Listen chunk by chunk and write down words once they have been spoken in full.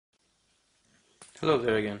Hello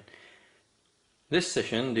there again. This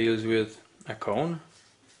session deals with a cone,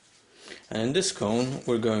 and in this cone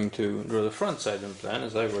we're going to draw the front side and plan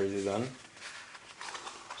as I've already done.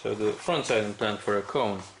 So the front side and plan for a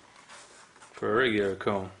cone, for a regular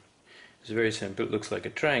cone, is very simple. It looks like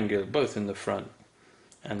a triangle both in the front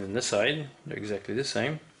and in the side. They're exactly the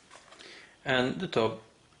same. And the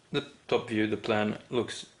top view, the plan,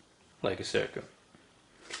 looks like a circle.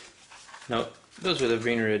 Now those would have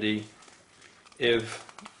been ready if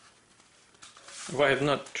I have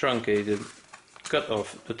not truncated, cut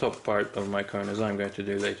off the top part of my cone as I'm going to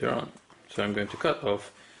do later on. So I'm going to cut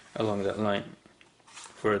off along that line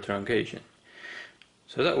for a truncation.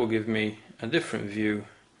 So that will give me a different view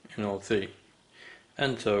in all three,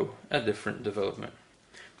 and so a different development.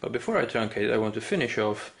 But before I truncate, I want to finish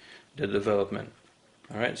off the development.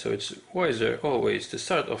 Alright, so it's wiser always to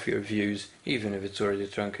start off your views, even if it's already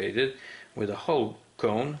truncated, with a whole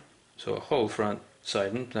cone, so a whole front,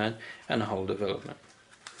 side and plan, and a whole development.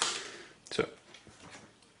 So,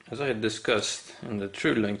 as I had discussed in the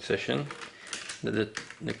true length session, the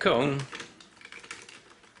cone,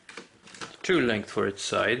 the true length for its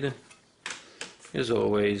side, is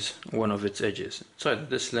always one of its edges. It's either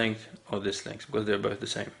this length or this length, because they're both the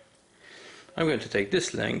same. I'm going to take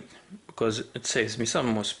this length because it saves me some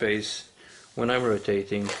more space when I'm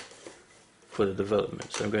rotating for the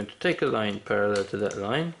development. So I'm going to take a line parallel to that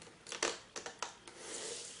line,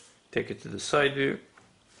 take it to the side view,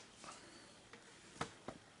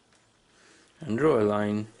 and draw a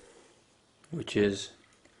line which is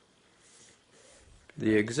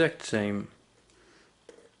the exact same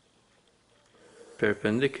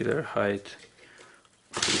perpendicular height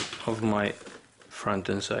of my front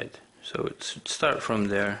and side. So it should start from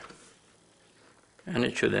there and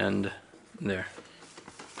it should end there.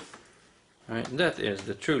 Alright, that is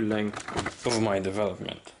the true length of my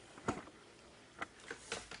development.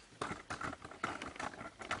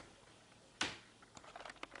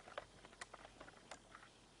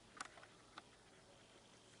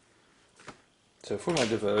 So for my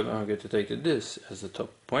development, I'm going to take this as the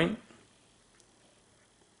top point.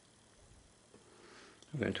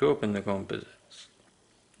 I'm going to open the compass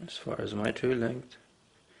as far as my true length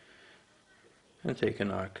and take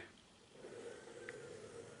an arc.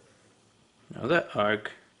 Now that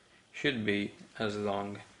arc should be as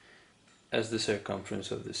long as the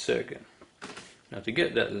circumference of this circle. Now to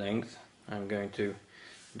get that length, I'm going to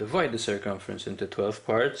divide the circumference into 12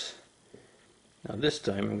 parts. Now this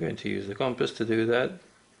time I'm going to use the compass to do that.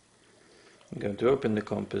 I'm going to open the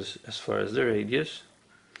compass as far as the radius,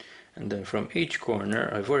 and then from each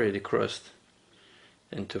corner I've already crossed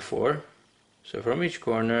into 4. So from each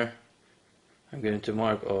corner I'm going to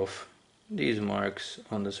mark off these marks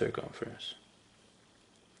on the circumference.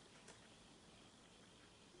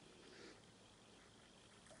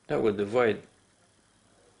 That will divide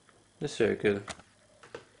the circle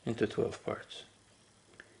into 12 parts.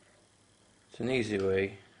 It's an easy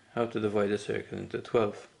way how to divide a circle into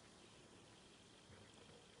 12.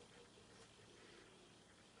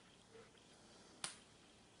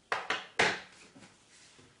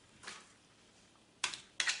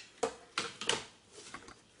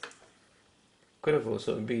 Could have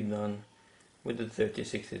also been done with the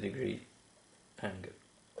 30-60 degree angle.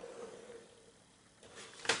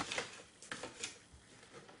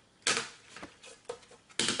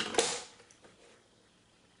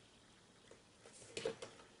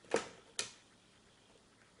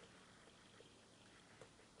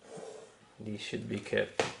 These should be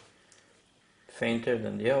kept fainter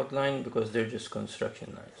than the outline because they're just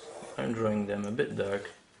construction lines. I'm drawing them a bit dark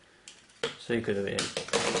so you could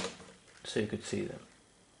see them.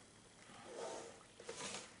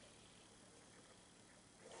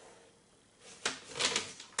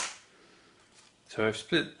 So I've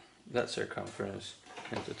split that circumference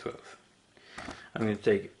into 12. I'm going to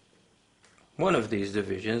take one of these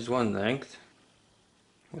divisions, one length,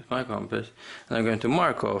 with my compass, and I'm going to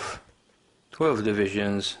mark off 12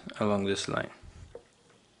 divisions along this line.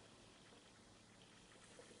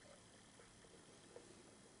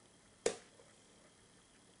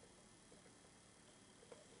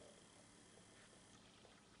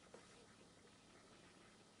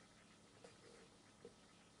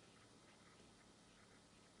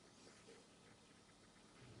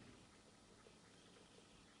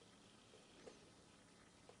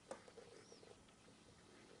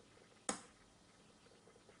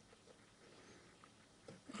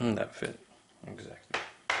 And that fit exactly.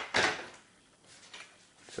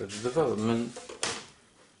 So the development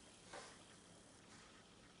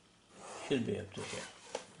should be up to here.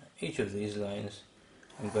 Each of these lines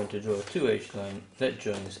I'm going to draw a 2H line that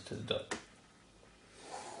joins to the dot.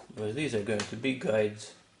 because these are going to be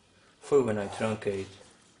guides for when I truncate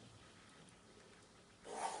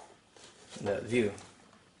that view.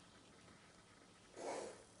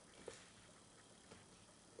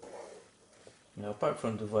 Now, apart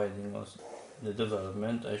from dividing the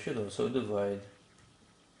development, I should also divide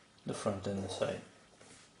the front and the side.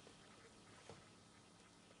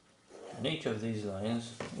 And each of these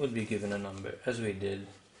lines would be given a number, as we did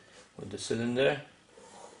with the cylinder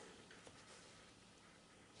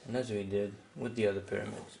and as we did with the other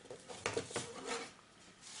pyramids.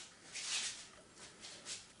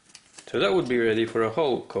 So that would be ready for a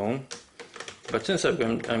whole cone, but since I'm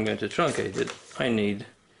going to truncate it, I need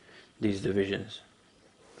these divisions.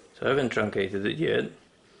 So I haven't truncated it yet,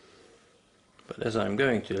 but as I'm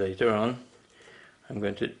going to later on, I'm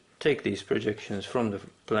going to take these projections from the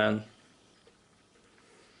plan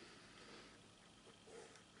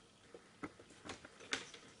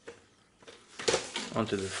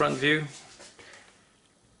onto the front view.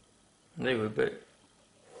 They will be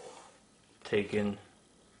taken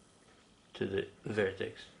to the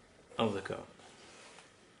vertex of the cone.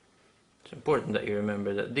 It's important that you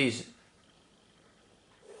remember that these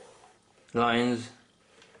lines,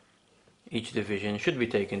 each division should be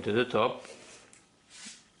taken to the top.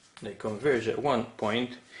 They converge at one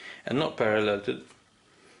point and not parallel to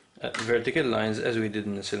vertical lines as we did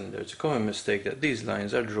in the cylinder. It's a common mistake that these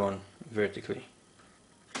lines are drawn vertically.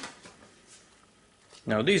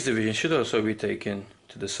 Now these divisions should also be taken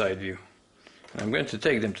to the side view. And I'm going to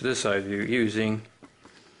take them to the side view using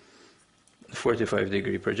the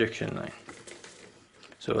 45-degree projection line.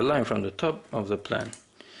 So a line from the top of the plan,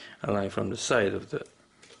 a line from the side of the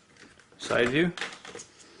side view,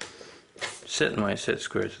 set my set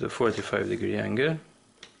square to the 45-degree angle,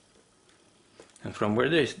 and from where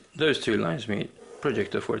those two lines meet,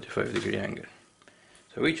 project a 45-degree angle.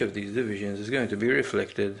 So each of these divisions is going to be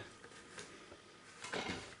reflected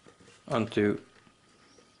onto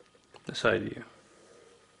the side view.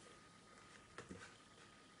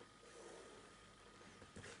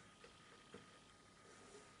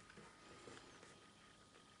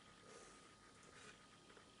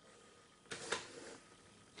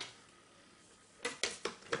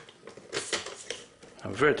 Now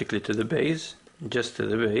vertically to the base, just to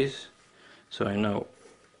the base, so I know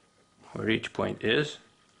where each point is.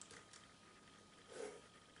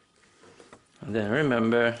 And then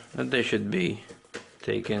remember that they should be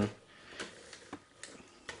taken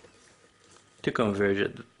to converge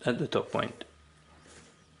at the top point.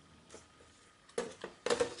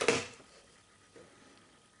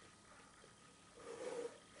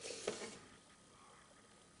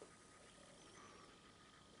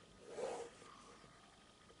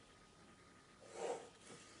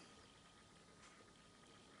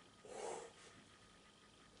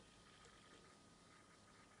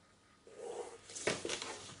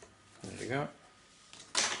 There we go.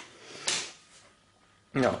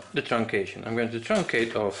 Now, the truncation. I'm going to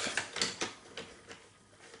truncate off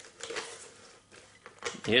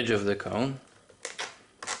the edge of the cone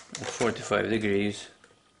at 45 degrees,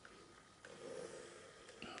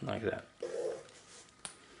 like that.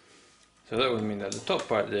 So that would mean that the top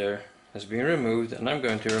part there has been removed, and I'm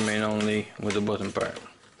going to remain only with the bottom part,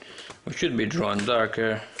 which should be drawn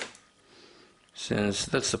darker, since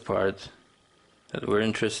that's the part that we're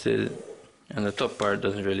interested in, and the top part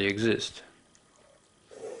doesn't really exist.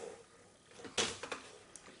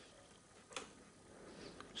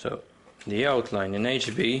 So the outline in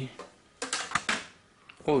HB,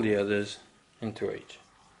 all the others into H.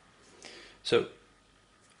 So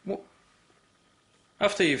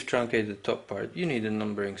after you've truncated the top part, you need a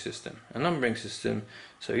numbering system. A numbering system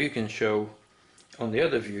so you can show on the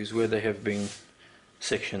other views where they have been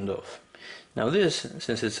sectioned off. Now this,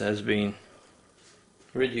 since it has been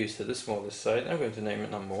reduced to the smallest side, I'm going to name it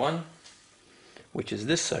number 1, which is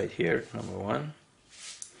this side here, number 1.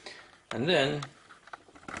 And then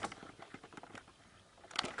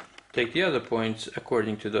take the other points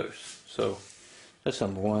according to those. So that's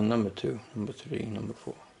number 1, number 2, number 3, number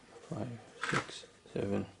 4, 5, 6,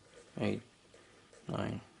 7, 8,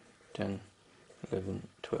 9, 10, 11,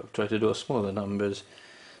 12. Try to do smaller numbers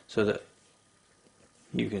so that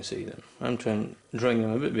you can see them. I'm drawing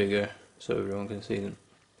them a bit bigger so everyone can see them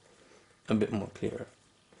a bit more clearer.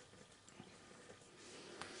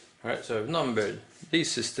 Alright, so I've numbered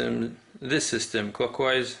this system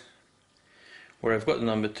clockwise. Where I've got the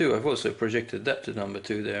number 2, I've also projected that to number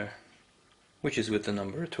 2 there, which is with the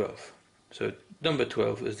number 12. So number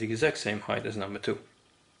 12 is the exact same height as number 2.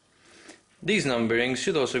 These numberings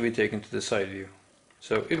should also be taken to the side view.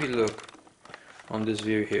 So if you look on this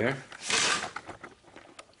view here,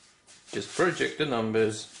 just project the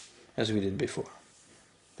numbers as we did before.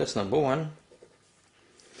 That's number 1.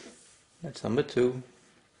 That's number 2.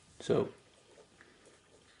 So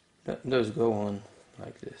those go on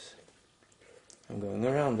like this. I'm going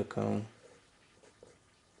around the cone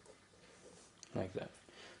like that.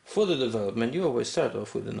 For the development, you always start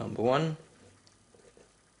off with the number 1.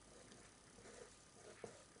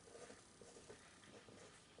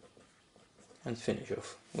 And finish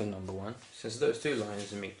off with number 1, since those two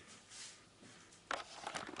lines meet.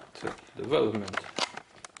 So development,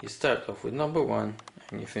 you start off with number 1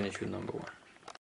 and you finish with number 1.